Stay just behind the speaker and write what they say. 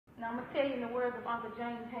Now, I'm going to tell you in the words of Uncle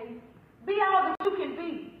James Hayden, be all that you can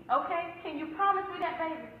be, okay? Can you promise me that,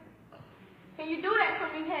 baby? Can you do that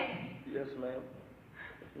for me, Hayden? Yes, ma'am.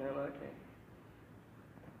 Yes, ma'am, I can.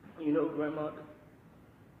 You know, Grandma,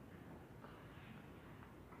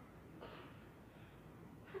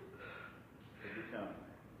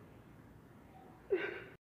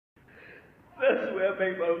 that's where I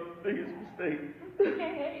made my biggest mistake. It's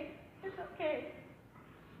okay. It's okay.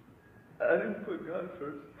 I didn't put God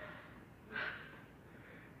first.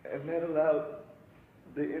 And that allowed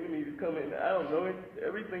the enemy to come in. I don't know,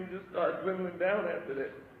 everything just started dwindling down after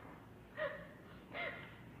that.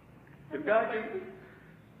 If God gives,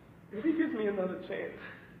 if he gives me another chance,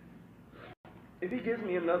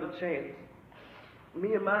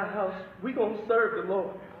 me and my house, we gonna serve the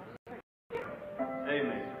Lord.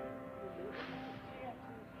 Amen.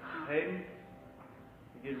 Hayden,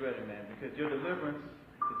 get ready, man, because your deliverance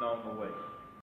is on the way.